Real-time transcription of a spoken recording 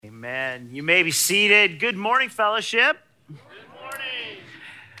Amen. You may be seated. Good morning, fellowship. Good morning.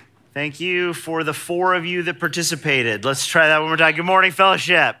 Thank you for the 4 of you that participated. Let's try that one more time. Good morning,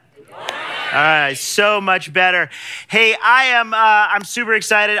 fellowship. Good morning. All right, so much better. Hey, I'm super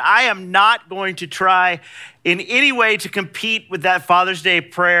excited. I am not going to try in any way to compete with that Father's Day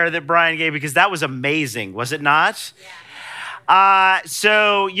prayer that Brian gave because that was amazing, was it not? Yeah.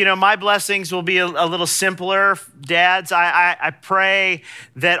 So, my blessings will be a little simpler. Dads, I pray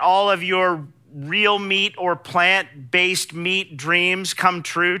that all of your real meat or plant-based meat dreams come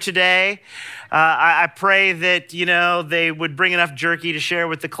true today. I pray that, they would bring enough jerky to share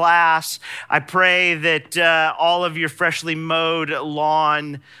with the class. I pray that all of your freshly mowed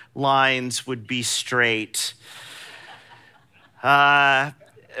lawn lines would be straight. Most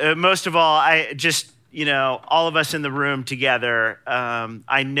of all, all of us in the room together,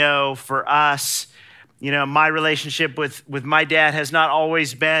 I know for us, my relationship with my dad has not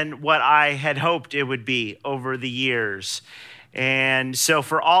always been what I had hoped it would be over the years. And so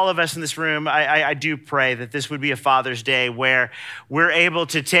for all of us in this room, I do pray that this would be a Father's Day where we're able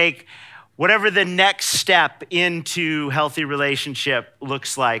to take whatever the next step into healthy relationship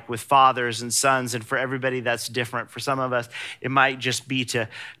looks like with fathers and sons, and for everybody that's different. For some of us, it might just be to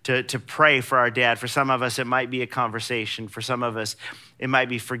pray for our dad. For some of us, it might be a conversation. For some of us, it might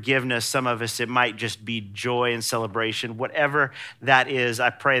be forgiveness. Some of us, it might just be joy and celebration. Whatever that is, I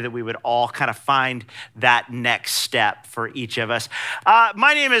pray that we would all kind of find that next step for each of us.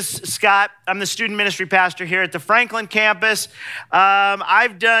 My name is Scott. I'm the student ministry pastor here at the Franklin campus.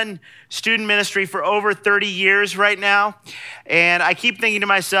 I've done student ministry for over 30 years right now. And I keep thinking to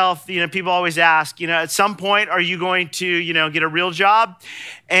myself, people always ask, at some point, are you going to, get a real job?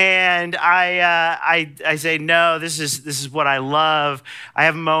 And I say, no, this is what I love. I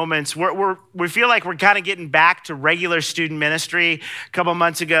have moments where we feel like we're kind of getting back to regular student ministry. A couple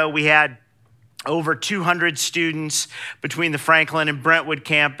months ago, we had over 200 students between the Franklin and Brentwood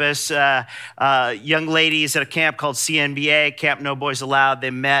campus, young ladies at a camp called CNBA, Camp No Boys Allowed. They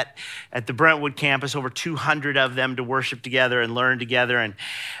met at the Brentwood campus, over 200 of them to worship together and learn together. And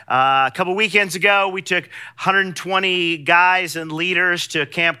a couple weekends ago, we took 120 guys and leaders to a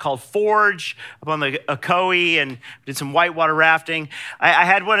camp called Forge up on the Ocoee and did some whitewater rafting. I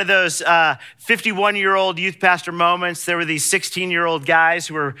had one of those 51-year-old youth pastor moments. There were these 16-year-old guys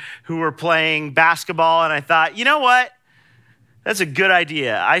who were playing basketball, and I thought, you know what? That's a good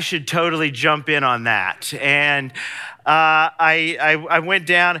idea. I should totally jump in on that. And I went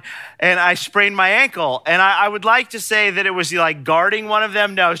down and I sprained my ankle. And I would like to say that it was like guarding one of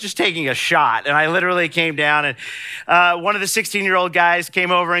them. No, it was just taking a shot. And I literally came down and one of the 16-year-old guys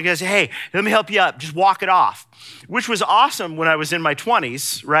came over and goes, hey, let me help you up. Just walk it off. Which was awesome when I was in my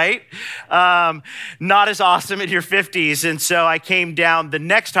 20s, right? Not as awesome in your 50s. And so I came down the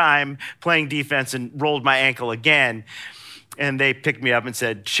next time playing defense and rolled my ankle again. And they picked me up and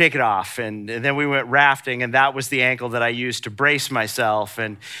said, shake it off. And then we went rafting, and that was the ankle that I used to brace myself.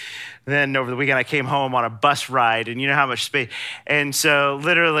 And then over the weekend, I came home on a bus ride, and you know how much space. And so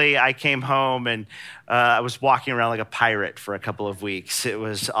literally, I came home, and I was walking around like a pirate for a couple of weeks. It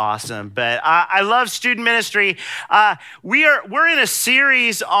was awesome. But I love student ministry. We're in a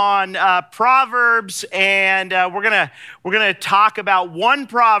series on Proverbs, and we're gonna talk about one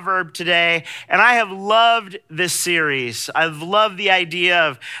proverb today. And I have loved this series. I've loved the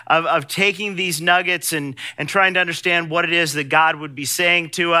idea of taking these nuggets and trying to understand what it is that God would be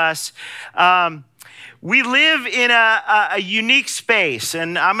saying to us. We live in a unique space,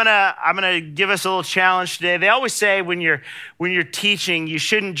 and I'm gonna give us a little challenge today. They always say when you're teaching, you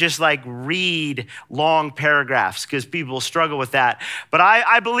shouldn't just like read long paragraphs because people struggle with that. But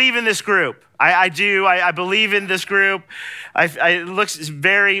I believe in this group. I do. I believe in this group. It looks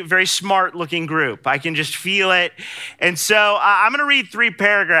very, very smart looking group. I can just feel it. And so I'm going to read 3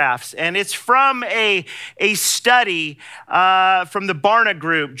 paragraphs, and it's from a study from the Barna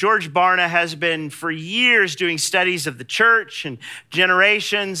Group. George Barna has been for years doing studies of the church and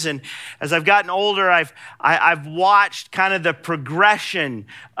generations. And as I've gotten older, I've watched kind of the progression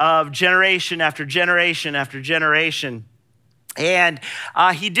of generation after generation after generation. And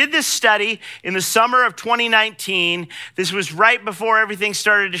he did this study in the summer of 2019. This was right before everything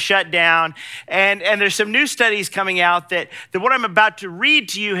started to shut down. And there's some new studies coming out that what I'm about to read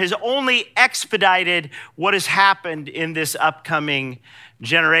to you has only expedited what has happened in this upcoming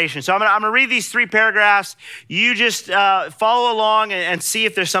generation. So I'm gonna read these 3 paragraphs. You just follow along and see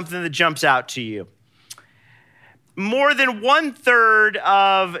if there's something that jumps out to you. More than 1/3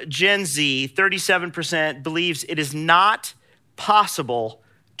 of Gen Z, 37%, believes it is not possible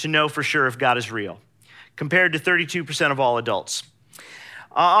to know for sure if God is real, compared to 32% of all adults.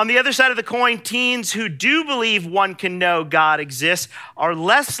 On the other side of the coin, teens who do believe one can know God exists are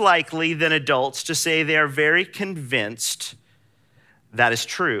less likely than adults to say they are very convinced that is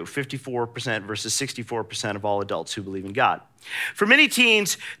true. 54% versus 64% of all adults who believe in God. For many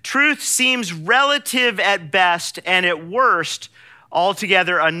teens, truth seems relative at best and at worst,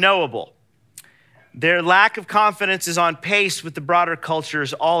 altogether unknowable. Their lack of confidence is on pace with the broader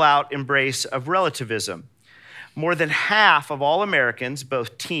culture's all-out embrace of relativism. More than half of all Americans,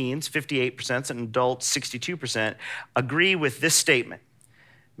 both teens, 58%, and adults, 62%, agree with this statement.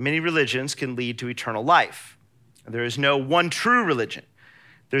 Many religions can lead to eternal life. There is no one true religion.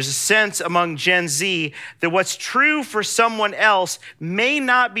 There's a sense among Gen Z that what's true for someone else may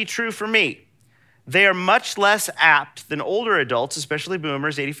not be true for me. They are much less apt than older adults, especially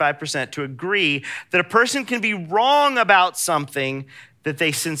boomers, 85%, to agree that a person can be wrong about something that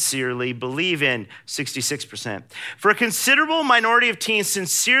they sincerely believe in, 66%. For a considerable minority of teens,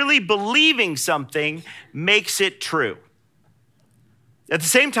 sincerely believing something makes it true. At the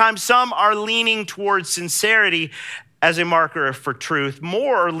same time, some are leaning towards sincerity as a marker for truth.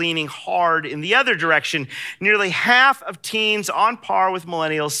 More are leaning hard in the other direction. Nearly half of teens on par with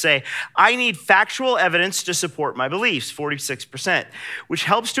millennials say, I need factual evidence to support my beliefs, 46%, which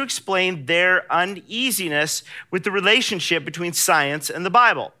helps to explain their uneasiness with the relationship between science and the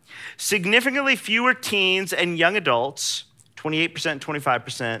Bible. Significantly fewer teens and young adults, 28% and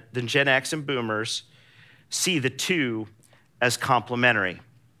 25%, than Gen X and boomers see the two as complementary.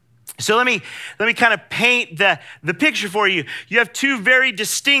 So let me kind of paint the picture for you. You have two very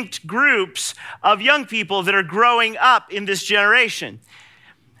distinct groups of young people that are growing up in this generation.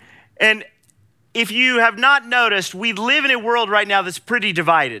 And if you have not noticed, we live in a world right now that's pretty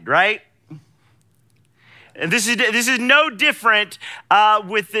divided, right? And this is no different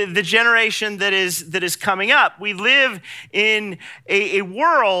with the generation that is coming up. We live in a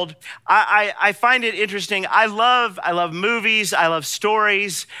world. I find it interesting. I love movies. I love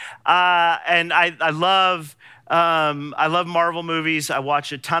stories, and I love Marvel movies. I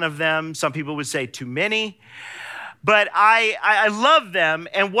watch a ton of them. Some people would say too many. But I love them,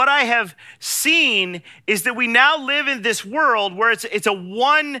 and what I have seen is that we now live in this world where it's a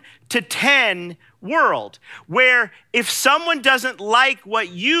 1 to 10 world, where if someone doesn't like what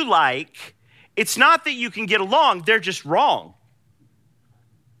you like, it's not that you can get along, they're just wrong.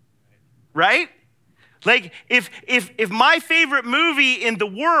 Right? Like if my favorite movie in the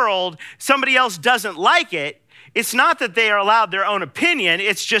world, somebody else doesn't like it, it's not that they are allowed their own opinion,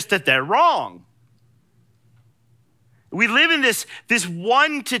 it's just that they're wrong. We live in this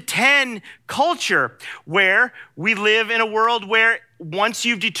 1 to 10 culture where we live in a world where once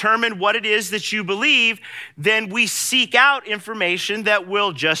you've determined what it is that you believe, then we seek out information that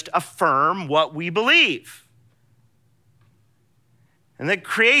will just affirm what we believe. And that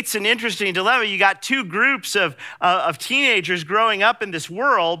creates an interesting dilemma. You got two groups of teenagers growing up in this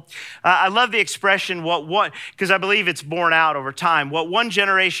world. I love the expression, because I believe it's borne out over time. What one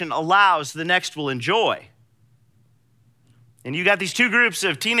generation allows, the next will enjoy. And you got these two groups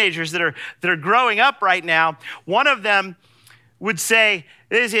of teenagers that are growing up right now. One of them would say,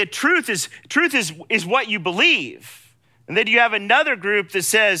 truth is what you believe. And then you have another group that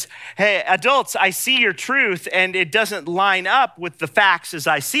says, hey, adults, I see your truth, and it doesn't line up with the facts as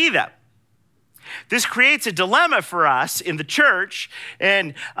I see them. This creates a dilemma for us in the church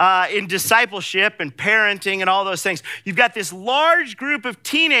and in discipleship and parenting and all those things. You've got this large group of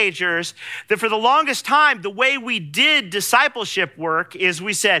teenagers that for the longest time, the way we did discipleship work is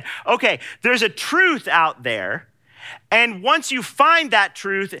we said, okay, there's a truth out there. And once you find that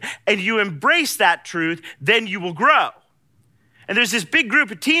truth and you embrace that truth, then you will grow. And there's this big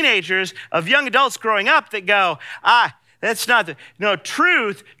group of teenagers, of young adults growing up that go, that's not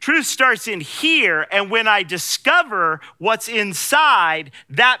truth. Truth starts in here, and when I discover what's inside,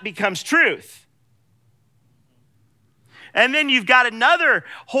 that becomes truth. And then you've got another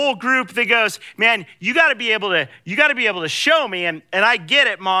whole group that goes, man, you got to be able to show me. And I get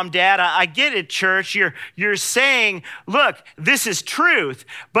it, Mom, Dad. I get it, church. You're saying, look, this is truth,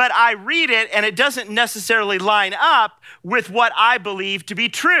 but I read it and it doesn't necessarily line up with what I believe to be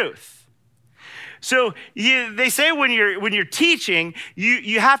truth. So they say when you're teaching,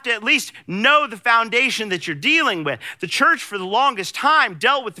 you have to at least know the foundation that you're dealing with. The church for the longest time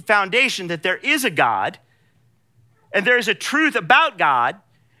dealt with the foundation that there is a God and there is a truth about God.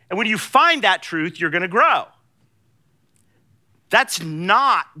 And when you find that truth, you're going to grow. That's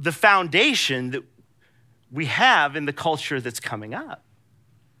not the foundation that we have in the culture that's coming up.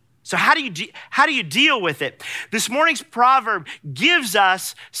 So how do you deal with it? This morning's proverb gives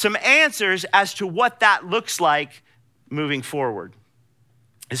us some answers as to what that looks like moving forward.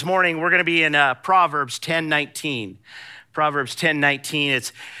 This morning, we're going to be in Proverbs 10:19. Proverbs 10:19.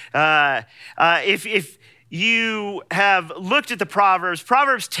 It's if you have looked at the Proverbs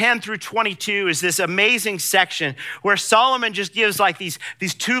 10 through 22 is this amazing section where Solomon just gives like these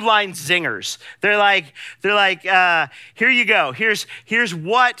two-line zingers. They're like, here you go. Here's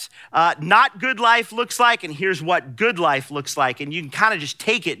what not good life looks like, and here's what good life looks like. And you can kind of just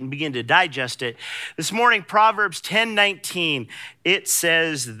take it and begin to digest it. This morning, Proverbs 10:19, it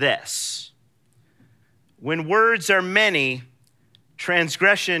says this: when words are many,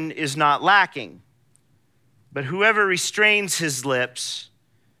 transgression is not lacking, but whoever restrains his lips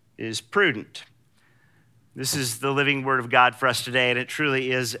is prudent. This is the living word of God for us today, and it truly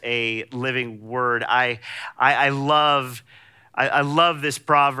is a living word. I love this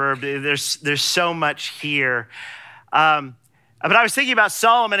proverb. There's so much here. But I was thinking about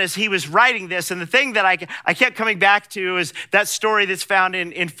Solomon as he was writing this, and the thing that I kept coming back to is that story that's found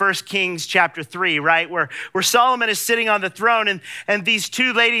in 1 Kings chapter 3, right? Where Solomon is sitting on the throne, and these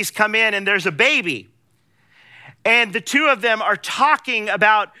two ladies come in, and there's a baby. And the two of them are talking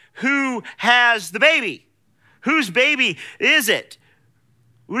about who has the baby. Whose baby is it?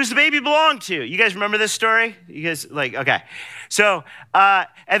 Who does the baby belong to? You guys remember this story? You guys okay. So, and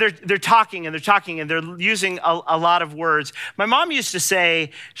they're talking and they're using a lot of words. My mom used to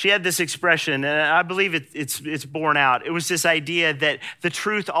say, she had this expression, and I believe it's borne out. It was this idea that the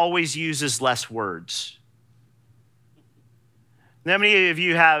truth always uses less words. How many of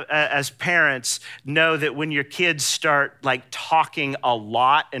you have, as parents, know that when your kids start like talking a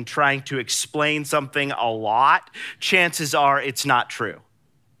lot and trying to explain something a lot, chances are it's not true,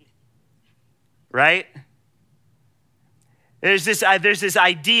 right? There's this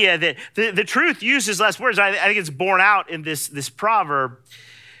idea that the truth uses less words. I think it's borne out in this proverb.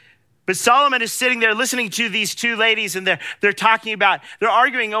 But Solomon is sitting there listening to these two ladies, and they're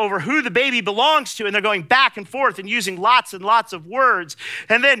arguing over who the baby belongs to, and they're going back and forth and using lots and lots of words.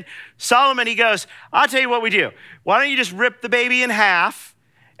 And then Solomon, he goes, I'll tell you what we do. Why don't you just rip the baby in half,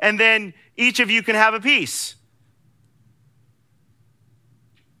 and then each of you can have a piece.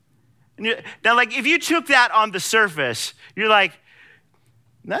 Now, like, if you took that on the surface, you're like,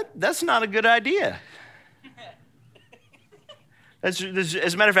 that's not a good idea. As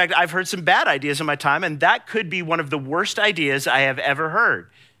a matter of fact, I've heard some bad ideas in my time, and that could be one of the worst ideas I have ever heard.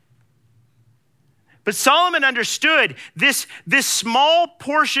 But Solomon understood this small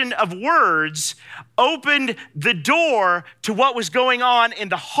portion of words opened the door to what was going on in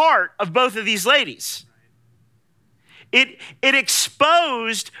the heart of both of these ladies. It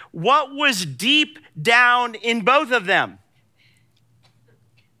exposed what was deep down in both of them.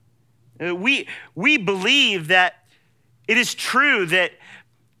 We believe that it is true that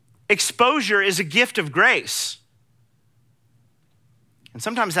exposure is a gift of grace. And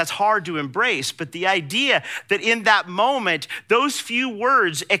sometimes that's hard to embrace, but the idea that in that moment, those few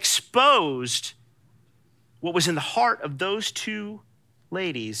words exposed what was in the heart of those two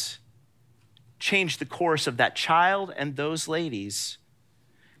ladies changed the course of that child and those ladies.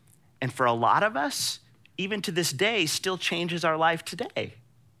 And for a lot of us, even to this day, still changes our life today.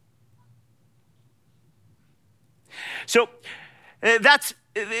 So that's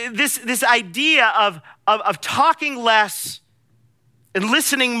this idea of talking less and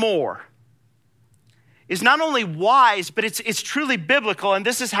listening more is not only wise, but it's truly biblical. And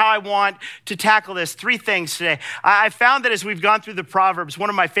this is how I want to tackle this. 3 things today. I found that as we've gone through the Proverbs, one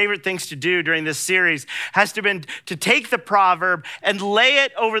of my favorite things to do during this series has been to take the proverb and lay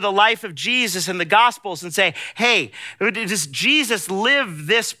it over the life of Jesus and the Gospels and say, hey, does Jesus live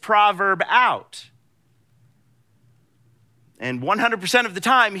this proverb out? And 100% of the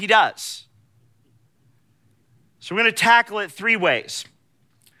time, he does. So we're going to tackle it 3 ways.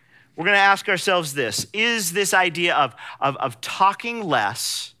 We're going to ask ourselves this: is this idea of talking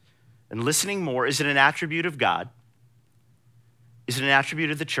less and listening more, is it an attribute of God? Is it an attribute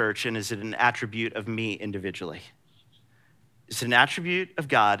of the church? And is it an attribute of me individually? Is it an attribute of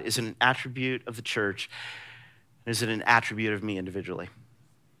God? Is it an attribute of the church? Is it an attribute of me individually?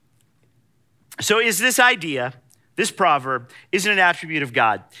 So is this idea, this proverb, is it an attribute of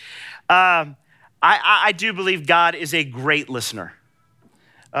God? I do believe God is a great listener.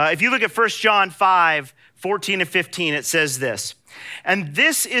 If you look at 1 John 5, 14 and 15, it says this: and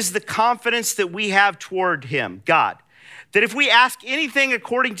this is the confidence that we have toward him, God, that if we ask anything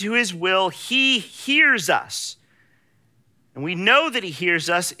according to his will, he hears us. And we know that he hears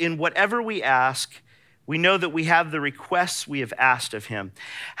us in whatever we ask We know that we have the requests we have asked of him.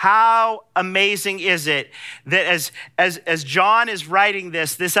 How amazing is it that as John is writing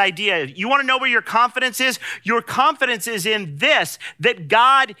this idea, you want to know where your confidence is? Your confidence is in this, that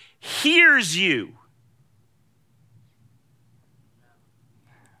God hears you.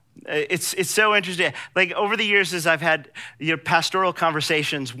 It's so interesting. Like over the years, as I've had pastoral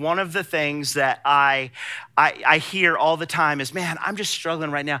conversations, one of the things that I hear all the time is, man, I'm just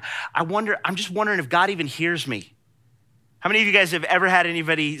struggling right now. I'm just wondering if God even hears me. How many of you guys have ever had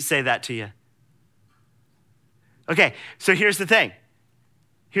anybody say that to you? Okay, so here's the thing.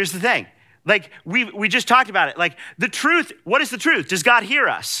 Like we just talked about it. Like the truth, what is the truth? Does God hear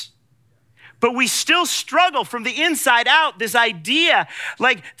us? But we still struggle from the inside out, this idea,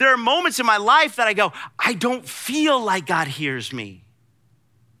 like there are moments in my life that I go, I don't feel like God hears me.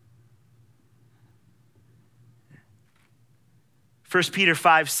 1 Peter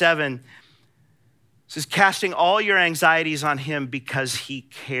 5:7 says, casting all your anxieties on him because he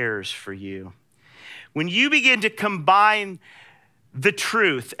cares for you. When you begin to combine the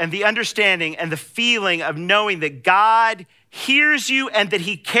truth and the understanding and the feeling of knowing that God hears you and that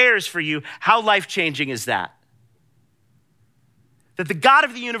he cares for you, how life-changing is that? That the God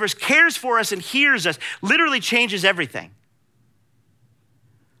of the universe cares for us and hears us literally changes everything.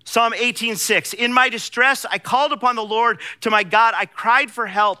 Psalm 18:6, in my distress, I called upon the Lord, to my God, I cried for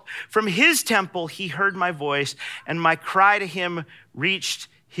help. From his temple, he heard my voice, and my cry to him reached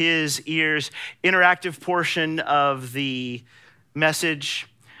his ears. Interactive portion of the message.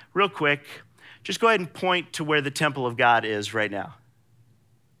 Real quick, just go ahead and point to where the temple of God is right now.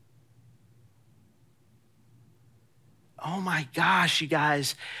 Oh my gosh, you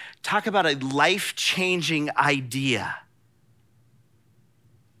guys, talk about a life-changing idea.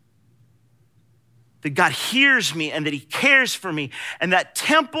 That God hears me and that he cares for me. And that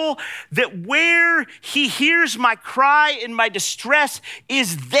temple, that where he hears my cry and my distress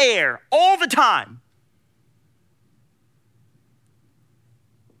is there all the time.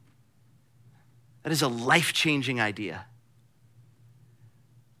 That is a life-changing idea.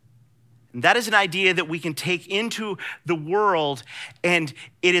 And that is an idea that we can take into the world, and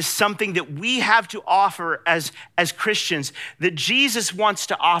it is something that we have to offer as Christians, that Jesus wants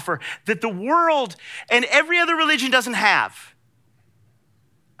to offer, that the world and every other religion doesn't have.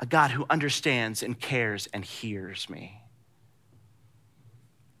 A God who understands and cares and hears me.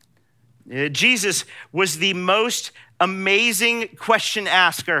 Jesus was the most amazing question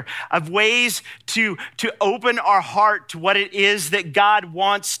asker of ways to open our heart to what it is that God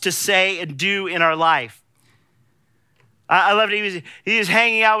wants to say and do in our life. I loved it. He was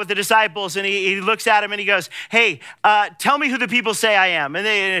hanging out with the disciples, and he looks at him and he goes, hey, tell me who the people say I am.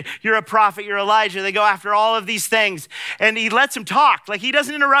 And you're a prophet, you're Elijah. They go after all of these things. And he lets him talk. Like he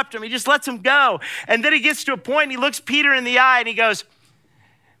doesn't interrupt him. He just lets him go. And then he gets to a point and he looks Peter in the eye and he goes,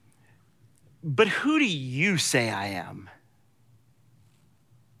 but who do you say I am?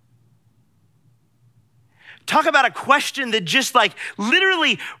 Talk about a question that just like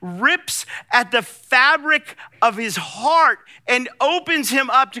literally rips at the fabric of his heart and opens him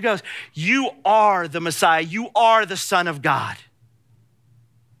up to go, you are the Messiah. You are the Son of God.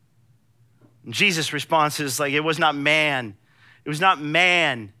 And Jesus' response is like, it was not man. It was not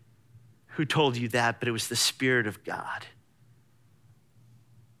man who told you that, but it was the Spirit of God.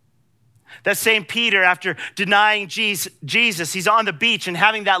 That same Peter, after denying Jesus, he's on the beach and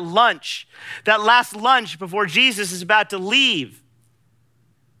having that lunch, that last lunch before Jesus is about to leave.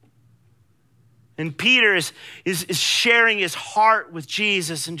 And Peter is sharing his heart with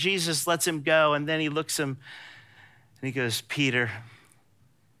Jesus, and Jesus lets him go. And then he looks him and he goes, Peter,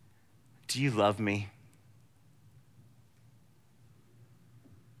 do you love me?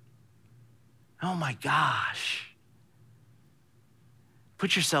 Oh my gosh.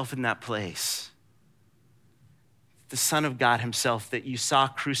 Put yourself in that place. The Son of God himself that you saw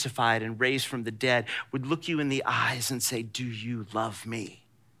crucified and raised from the dead would look you in the eyes and say, do you love me?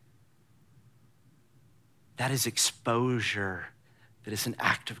 That is exposure. That is an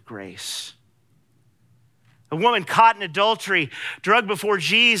act of grace. A woman caught in adultery, drugged before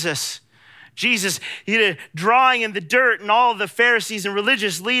Jesus. Jesus, drawing in the dirt, and all of the Pharisees and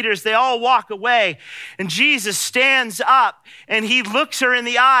religious leaders, they all walk away. And Jesus stands up and he looks her in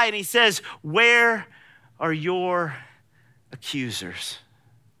the eye and he says, where are your accusers?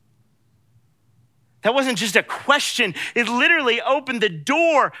 That wasn't just a question. It literally opened the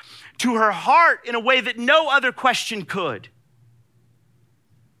door to her heart in a way that no other question could.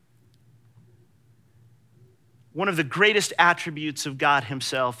 One of the greatest attributes of God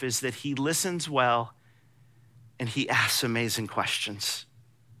himself is that he listens well and he asks amazing questions.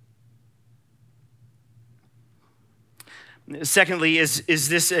 Secondly, is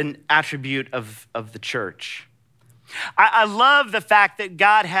this an attribute of the church? I love the fact that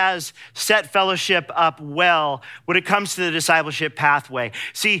God has set fellowship up well when it comes to the discipleship pathway.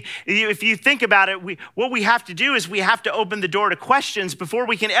 See, if you think about it, what we have to do is we have to open the door to questions before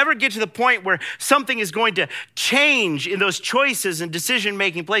we can ever get to the point where something is going to change in those choices and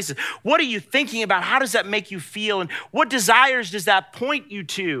decision-making places. What are you thinking about? How does that make you feel? And what desires does that point you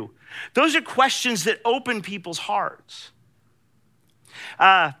to? Those are questions that open people's hearts.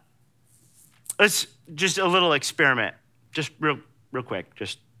 Let's just a little experiment, just real quick.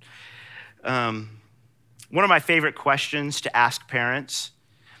 Just one of my favorite questions to ask parents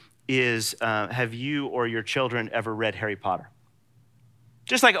is, have you or your children ever read Harry Potter?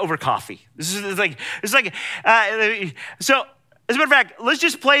 Just like over coffee. So as a matter of fact, let's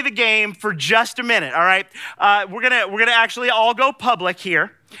just play the game for just a minute. All right, we're gonna actually all go public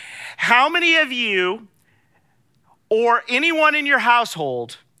here. How many of you or anyone in your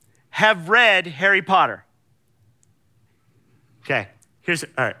household have read Harry Potter? Okay, all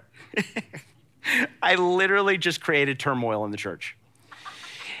right. I literally just created turmoil in the church.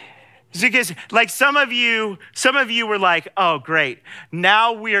 Because like some of you were like, oh, great.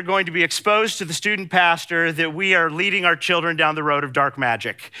 Now we are going to be exposed to the student pastor that we are leading our children down the road of dark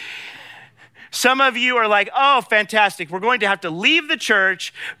magic. Some of you are like, oh, fantastic. We're going to have to leave the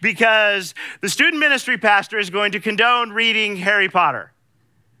church because the student ministry pastor is going to condone reading Harry Potter.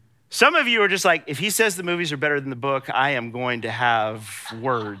 Some of you are just like, if he says the movies are better than the book, I am going to have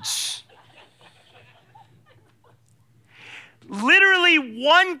words. Literally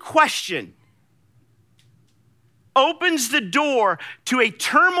one question opens the door to a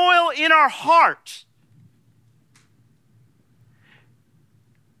turmoil in our heart.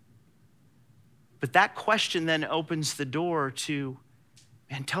 But that question then opens the door to,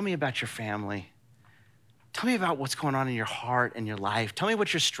 man, tell me about your family. Tell me about what's going on in your heart and your life. Tell me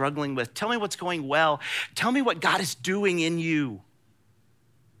what you're struggling with. Tell me what's going well. Tell me what God is doing in you.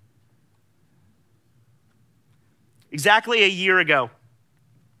 Exactly a year ago,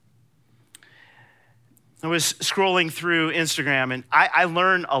 I was scrolling through Instagram, and I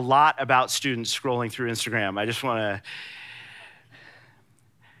learn a lot about students scrolling through Instagram. I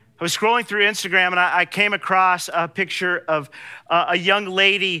was scrolling through Instagram and I came across a picture of a young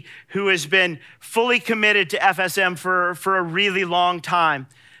lady who has been fully committed to FSM for a really long time,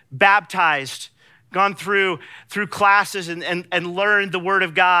 baptized, gone through classes and learned the Word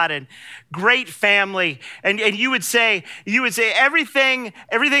of God, and great family. And you would say everything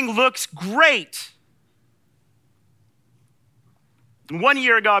looks great. 1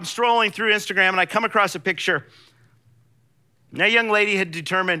 year ago, I'm strolling through Instagram and I come across a picture. That young lady had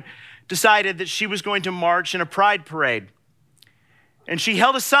decided that she was going to march in a pride parade. And she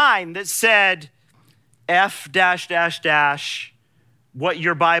held a sign that said, F -- what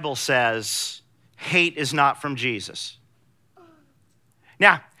your Bible says, hate is not from Jesus.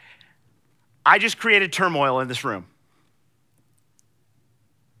 Now, I just created turmoil in this room.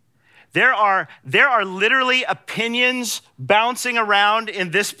 There are literally opinions bouncing around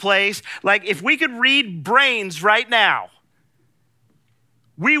in this place. Like if we could read brains right now,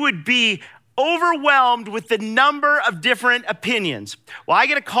 we would be overwhelmed with the number of different opinions. Well, I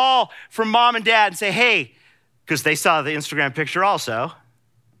get a call from mom and dad and say, hey, because they saw the Instagram picture also,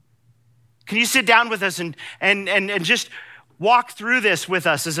 can you sit down with us and just walk through this with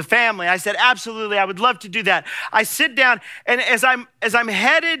us as a family? I said, absolutely, I would love to do that. I sit down, and as I'm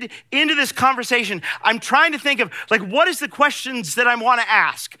headed into this conversation, I'm trying to think of, like, what is the questions that I want to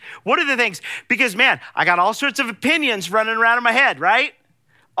ask? What are the things? Because, man, I got all sorts of opinions running around in my head, right?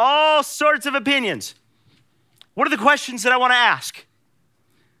 All sorts of opinions. What are the questions that I want to ask?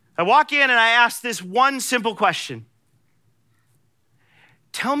 I walk in and I ask this one simple question.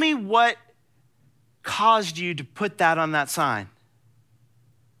 Tell me what caused you to put that on that sign.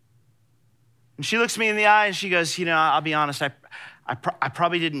 And she looks me in the eye and she goes, I'll be honest, I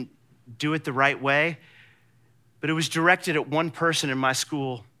probably didn't do it the right way, but it was directed at one person in my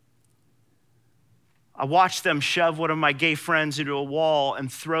school. I watched them shove one of my gay friends into a wall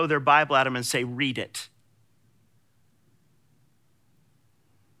and throw their Bible at him and say, read it.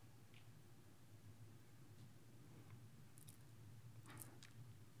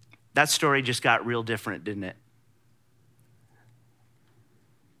 That story just got real different, didn't it?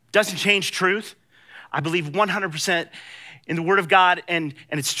 Doesn't change truth. I believe 100% in the Word of God, and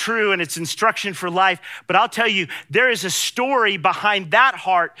it's true, and it's instruction for life. But I'll tell you, there is a story behind that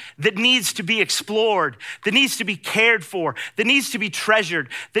heart that needs to be explored, that needs to be cared for, that needs to be treasured,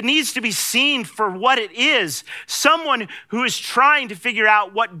 that needs to be seen for what it is. Someone who is trying to figure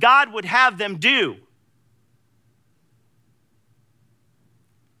out what God would have them do.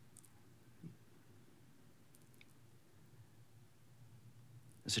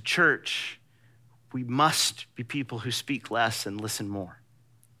 As a church, we must be people who speak less and listen more.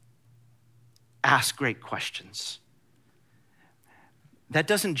 Ask great questions. That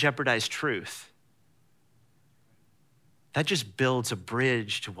doesn't jeopardize truth. That just builds a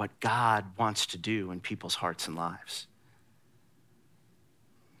bridge to what God wants to do in people's hearts and lives.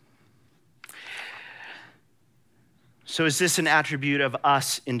 So is this an attribute of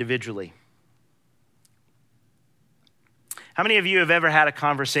us individually? How many of you have ever had a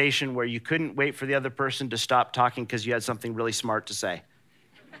conversation where you couldn't wait for the other person to stop talking because you had something really smart to say?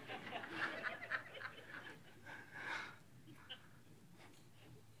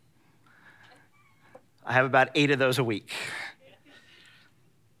 I have about 8 of those a week.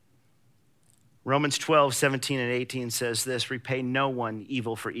 Romans 12, 17 and 18 says this, repay no one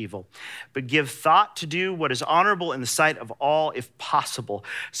evil for evil, but give thought to do what is honorable in the sight of all if possible.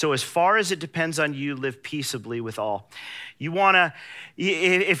 So as far as it depends on you, live peaceably with all.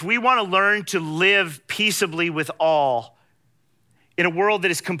 If we want to learn to live peaceably with all in a world that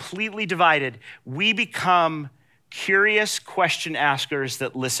is completely divided, we become curious question askers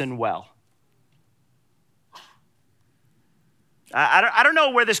that listen well. I don't know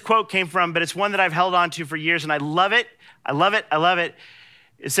where this quote came from, but it's one that I've held on to for years, and I love it. I love it. I love it.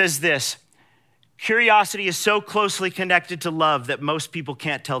 It says this, curiosity is so closely connected to love that most people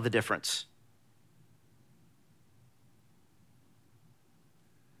can't tell the difference.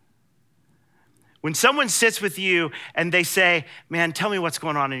 When someone sits with you and they say, man, tell me what's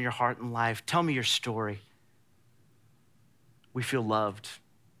going on in your heart and life. Tell me your story. We feel loved.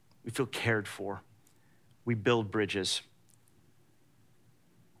 We feel cared for. We build bridges.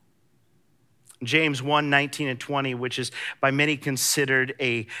 James 1, 19 and 20, which is by many considered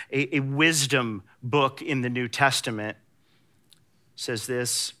a wisdom book in the New Testament, says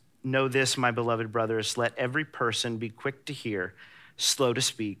this, know this, my beloved brothers, let every person be quick to hear, slow to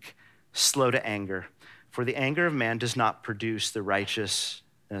speak, slow to anger, for the anger of man does not produce the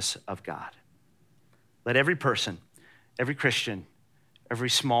righteousness of God. Let every person, every Christian,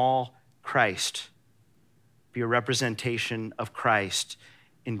 every small Christ be a representation of Christ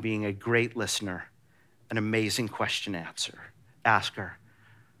in being a great listener, an amazing question asker,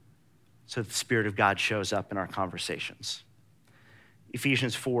 so the Spirit of God shows up in our conversations.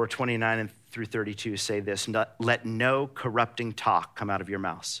 Ephesians 4, 29 through 32 say this, let no corrupting talk come out of your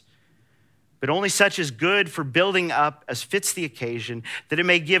mouths, but only such as good for building up as fits the occasion, that it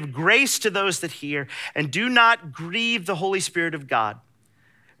may give grace to those that hear, and do not grieve the Holy Spirit of God,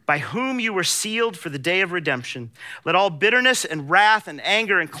 by whom you were sealed for the day of redemption. Let all bitterness and wrath and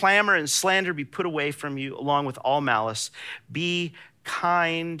anger and clamor and slander be put away from you, along with all malice. Be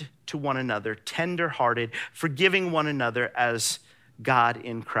kind to one another, tender-hearted, forgiving one another as God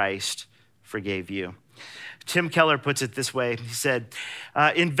in Christ forgave you. Tim Keller puts it this way. He said,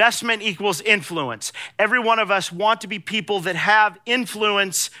 investment equals influence. Every one of us want to be people that have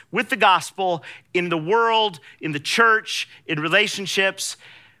influence with the gospel in the world, in the church, in relationships.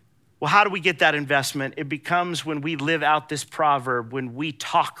 Well, how do we get that investment? It becomes when we live out this proverb, when we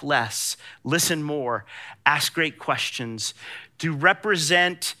talk less, listen more, ask great questions, to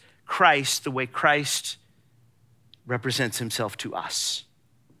represent Christ the way Christ represents himself to us.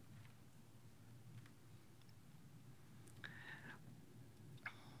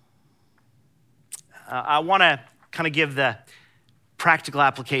 I want to kind of give the practical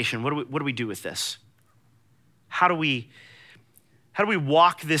application. What do we do with this? How do we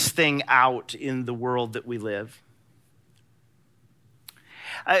walk this thing out in the world that we live?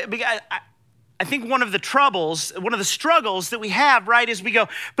 I think one of the struggles that we have, right, is we go,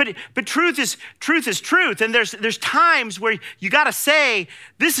 but truth is truth. And there's times where you got to say,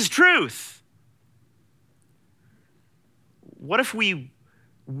 this is truth. What if we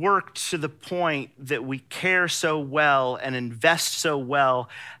worked to the point that we care so well and invest so well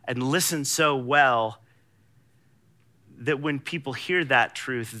and listen so well that when people hear that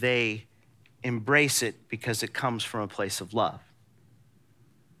truth, they embrace it because it comes from a place of love?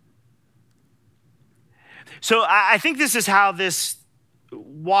 So I think this is how this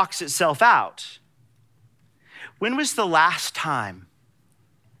walks itself out. When was the last time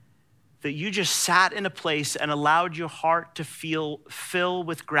that you just sat in a place and allowed your heart to fill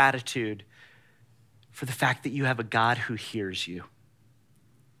with gratitude for the fact that you have a God who hears you?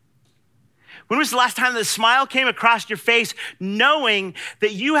 When was the last time the smile came across your face knowing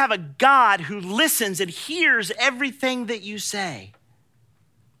that you have a God who listens and hears everything that you say?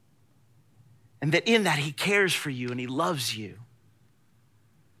 And that in that he cares for you and he loves you?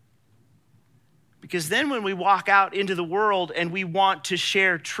 Because then when we walk out into the world and we want to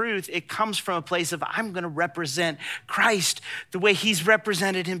share truth, it comes from a place of, I'm going to represent Christ the way he's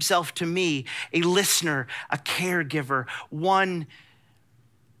represented himself to me, a listener, a caregiver, one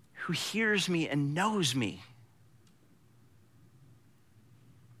who hears me and knows me.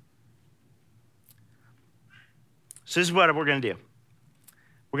 So this is what we're going to do.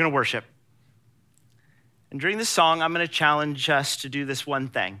 We're going to worship. And during this song, I'm going to challenge us to do this one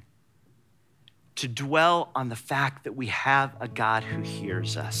thing, to dwell on the fact that we have a God who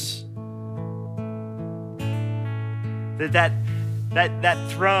hears us. That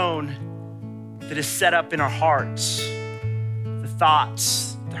throne that is set up in our hearts, the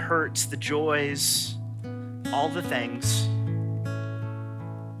thoughts, the hurts, the joys, all the things,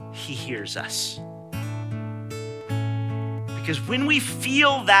 he hears us. Because when we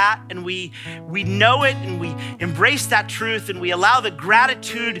feel that and we know it and we embrace that truth and we allow the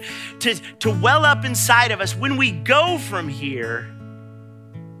gratitude to well up inside of us, when we go from here,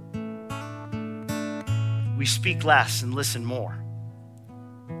 we speak less and listen more.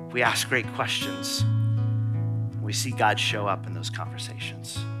 We ask great questions. We see God show up in those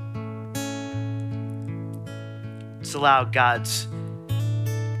conversations. Let's allow God's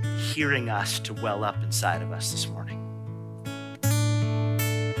hearing us to well up inside of us this morning.